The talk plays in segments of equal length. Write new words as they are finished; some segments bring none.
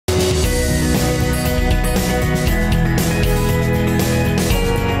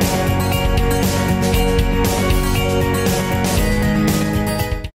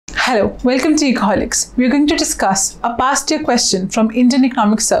Hello, welcome to Ecoholics. We are going to discuss a past year question from Indian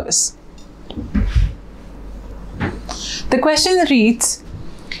Economic Service. The question reads,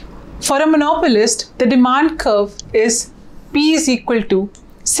 for a monopolist, the demand curve is P is equal to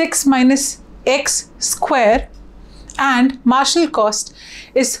 6 minus X square and marginal cost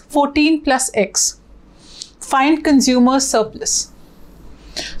is 14 plus X. Find consumer surplus.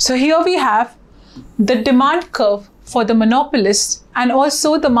 So here we have the demand curve for the monopolist and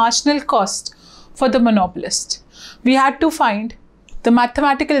also the marginal cost for the monopolist. We had to find the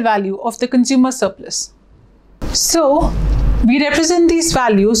mathematical value of the consumer surplus. So we represent these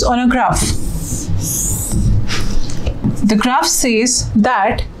values on a graph. The graph says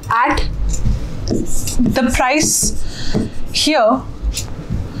that at the price here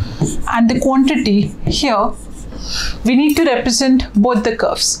and the quantity here, we need to represent both the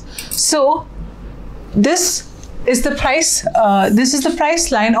curves. So this is the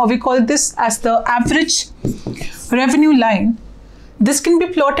price line, or we call this as the average revenue line. This can be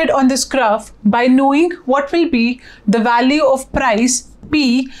plotted on this graph by knowing what will be the value of price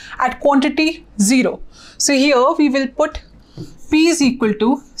P at quantity 0. So here we will put P is equal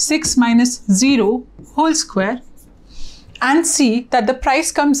to 6 minus 0 whole square and see that the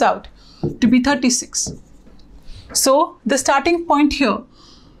price comes out to be 36. So the starting point here,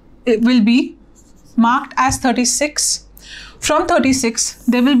 it will be marked as 36. From 36,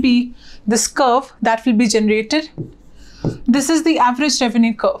 there will be this curve that will be generated. This is the average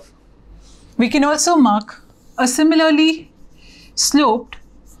revenue curve. We can also mark a similarly sloped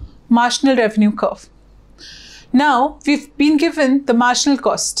marginal revenue curve. Now we've been given the marginal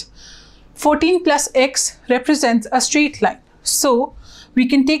cost. 14 plus X represents a straight line. So we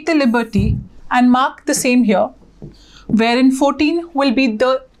can take the liberty and mark the same here, wherein 14 will be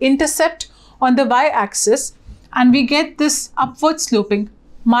the intercept on the y-axis, and we get this upward sloping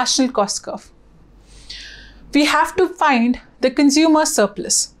marginal cost curve. We have to find the consumer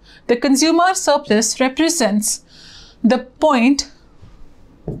surplus. The consumer surplus represents the point.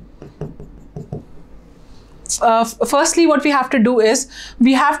 Firstly, what we have to do is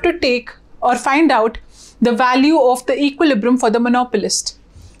we have to take or find out the value of the equilibrium for the monopolist.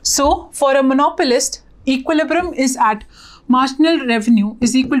 So for a monopolist, equilibrium is at marginal revenue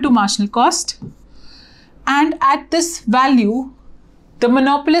is equal to marginal cost, and at this value the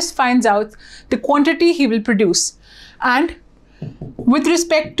monopolist finds out the quantity he will produce, and with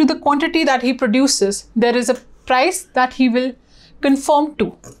respect to the quantity that he produces, there is a price that he will conform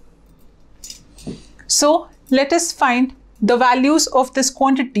to. So let us find the values of this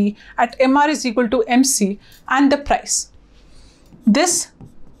quantity at MR is equal to MC and the price. This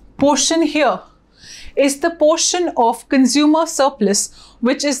portion here is the portion of consumer surplus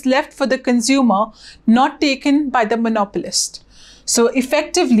which is left for the consumer, not taken by the monopolist. So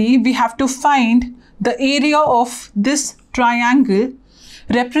effectively, we have to find the area of this triangle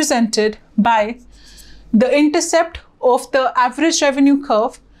represented by the intercept of the average revenue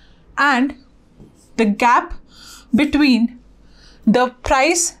curve and the gap between the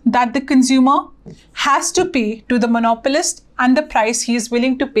price that the consumer has to pay to the monopolist and the price he is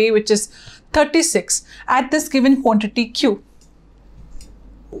willing to pay, which is 36 at this given quantity Q.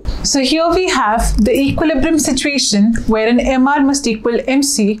 So here we have the equilibrium situation wherein MR must equal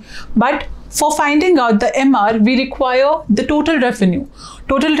MC, but for finding out the MR, we require the total revenue.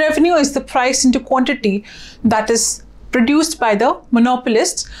 Total revenue is the price into quantity that is produced by the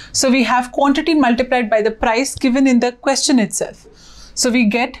monopolist. So we have quantity multiplied by the price given in the question itself. So we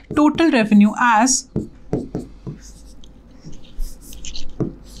get total revenue as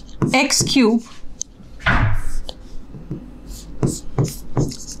X cube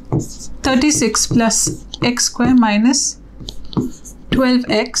 36 plus X square minus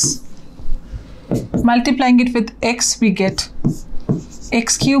 12X. Multiplying it with X, we get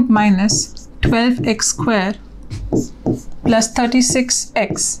X cube minus 12X square plus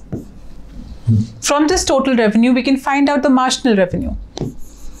 36X. From this total revenue, we can find out the marginal revenue.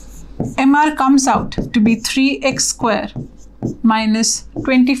 MR comes out to be 3X square minus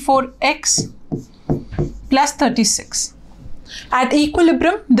 24X plus 36. At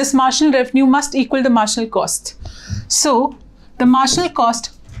equilibrium, this marginal revenue must equal the marginal cost. So the marginal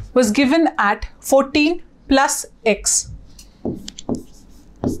cost was given at 14 plus X.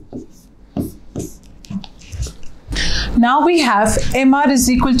 Now we have MR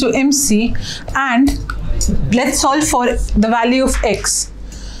is equal to MC, and let's solve for the value of X.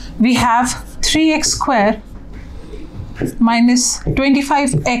 We have 3X square minus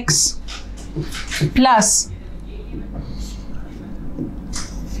 25X plus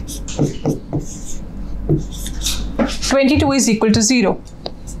 22 is equal to 0.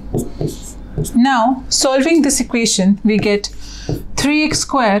 Now, solving this equation, we get 3x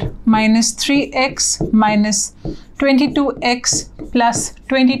square minus 3x minus 22x plus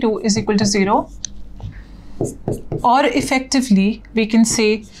 22 is equal to 0. Or effectively, we can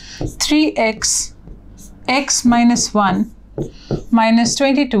say 3x x minus 1 minus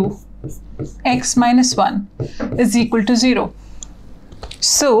 22 x minus 1 is equal to 0.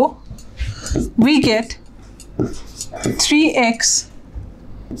 So, we get 3x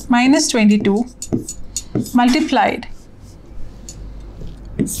minus 22 multiplied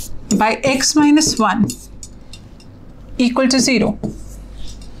by x minus 1 equal to 0.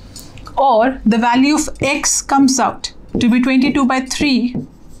 Or the value of x comes out to be 22 by 3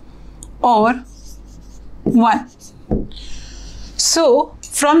 or 1. So,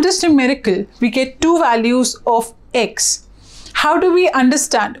 from this numerical, we get two values of x. How do we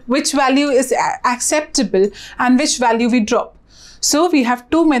understand which value is acceptable and which value we drop? So, we have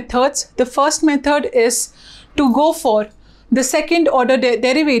two methods. The first method is to go for the second order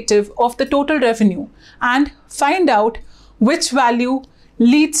derivative of the total revenue and find out which value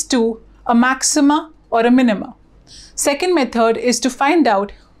leads to a maxima or a minima. Second method is to find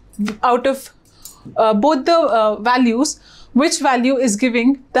out of both the values, which value is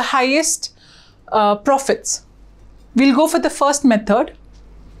giving the highest profits. We'll go for the first method.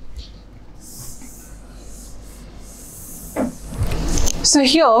 So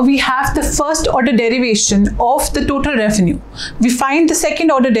here we have the first order derivation of the total revenue. We find the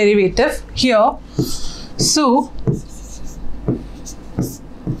second order derivative here. So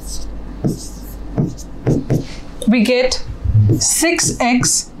we get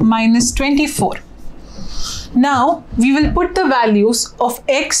 6x minus 24. Now we will put the values of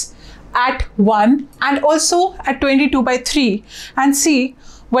x at 1 and also at 22 by 3 and see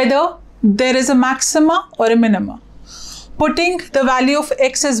whether there is a maxima or a minima. Putting the value of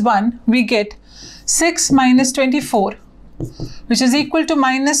x as 1, we get 6 minus 24, which is equal to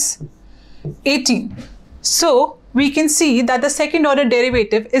minus 18. So we can see that the second order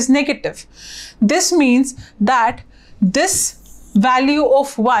derivative is negative. This means that this value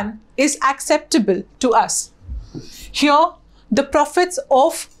of 1 is acceptable to us. Here, the profits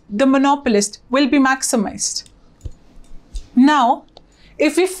of the monopolist will be maximized. Now,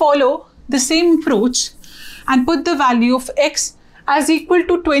 if we follow the same approach and put the value of x as equal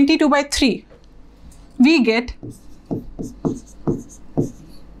to 22 by 3, we get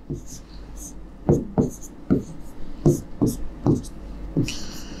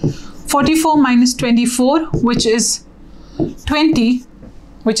 44 minus 24, which is 20,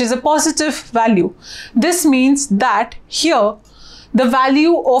 which is a positive value. This means that here the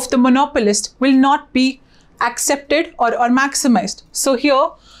value of the monopolist will not be accepted or maximized. So here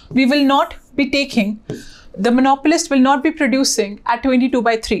we will not be taking, the monopolist will not be producing at 22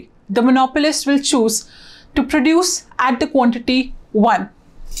 by 3. The monopolist will choose to produce at the quantity 1.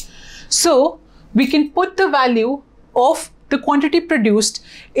 So we can put the value of the quantity produced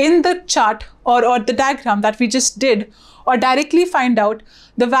in the chart or the diagram that we just did, or directly find out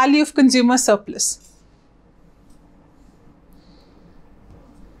the value of consumer surplus.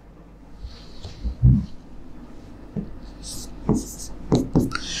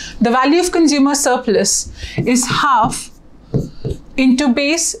 The value of consumer surplus is half into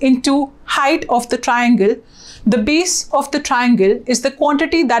base into height of the triangle. The base of the triangle is the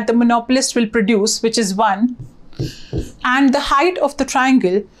quantity that the monopolist will produce, which is 1. And the height of the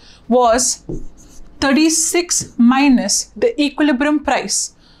triangle was 36 minus the equilibrium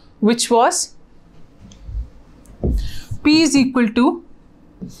price, which was P is equal to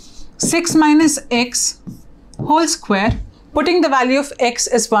 6 minus x whole square. Putting the value of x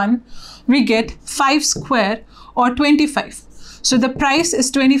as 1, we get 5 square or 25. So the price is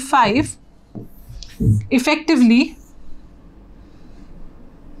 25. Effectively,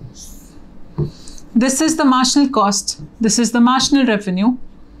 this is the marginal cost, this is the marginal revenue,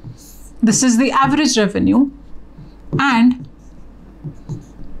 this is the average revenue, and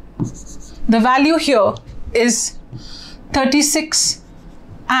the value here is 36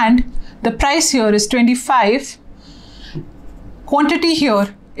 and the price here is 25. Quantity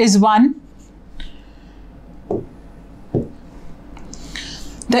here is 1.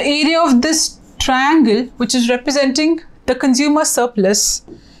 The area of this triangle, which is representing the consumer surplus,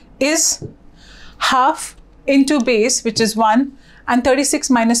 is half into base, which is 1, and 36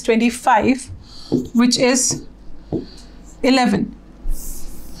 minus 25, which is 11.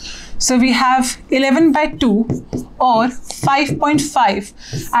 So we have 11 by 2 or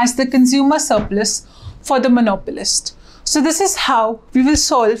 5.5 as the consumer surplus for the monopolist. So this is how we will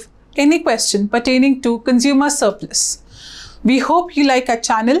solve any question pertaining to consumer surplus. We hope you like our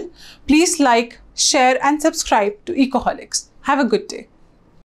channel. Please like, share and subscribe to Ecoholics. Have a good day.